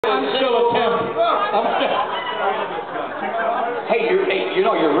Hey, you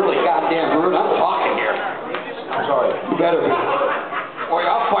know you're really goddamn rude. I'm talking here. I'm sorry. You better be. Boy,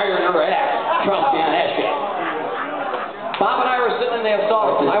 I'll fire your ass. Trust me on that shit. Bob and I were sitting in the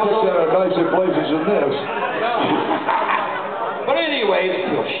assault. I was over there. Nicer places than this. But anyways,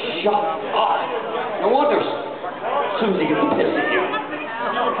 shut up. No wonder Susie gets pissed at you.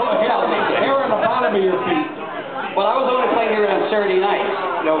 Tell me, hair on the bottom of your feet. Well, I was only playing here on Saturday nights.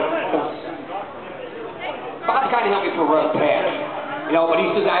 You know, Bob kind of helped me for a rough patch. You know, but he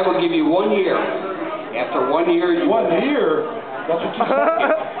says I will give you 1 year. After 1 year, you 1 year? That's what you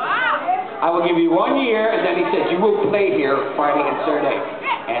said. I will give you 1 year, and then he says you will play here Friday and Saturday.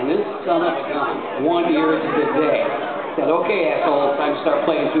 And this son of a gun, 1 year to the day. Said, okay, asshole, it's time to start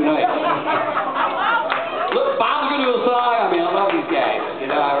playing 2 nights. Look, Bob's going to aside. I mean, I love these guys. You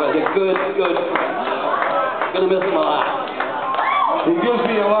know, I was a good friend. Gonna miss him a lot. He gives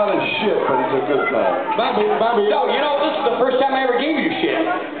me a lot of shit, but he's a good guy. Bobby. No, you know, this is the first time I ever gave you shit.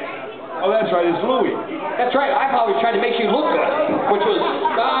 Oh, that's right, it's Louie. That's right, I've always tried to make you look good, which was,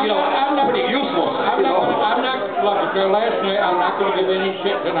 you know, I'm not pretty useless. I'm not, like last night, I'm not going to give any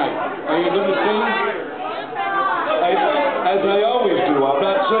shit tonight. Are you going to sing? As I always do, I'm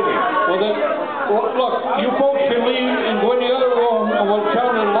not singing. Well then, look, you folks can leave and go in the other room and we'll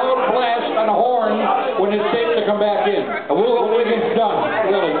sound a loud blast on a horn when it's safe to come back in. And when it's done,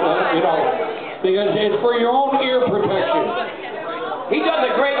 really, you know, because it's for your own ear protection. He does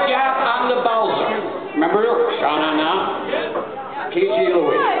a great job on the Bowser. Remember? Sha-na-na. PG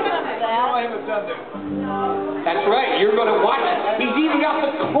Louie. That's right, you're going to watch it. He's even got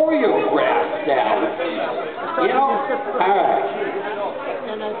the choreograph down. You know? Alright.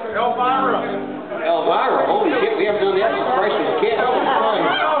 Elvira, holy shit, we haven't done that since Bryce was a kid.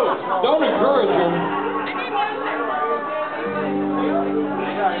 Don't encourage him.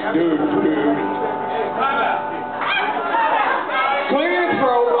 Dude. Clear your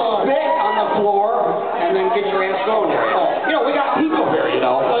throat, spit on the floor, and then get your ass going there. You know, we got people here, you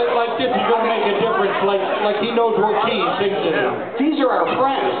know. Like this is going to make a difference, like he knows what key he sings in. These are our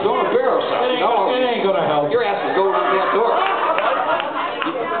friends. Don't embarrass us. It ain't going to help. Your ass is going out that door.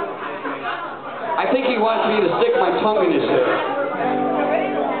 I think he wants me to stick my tongue in his hair.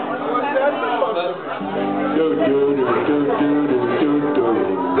 Do.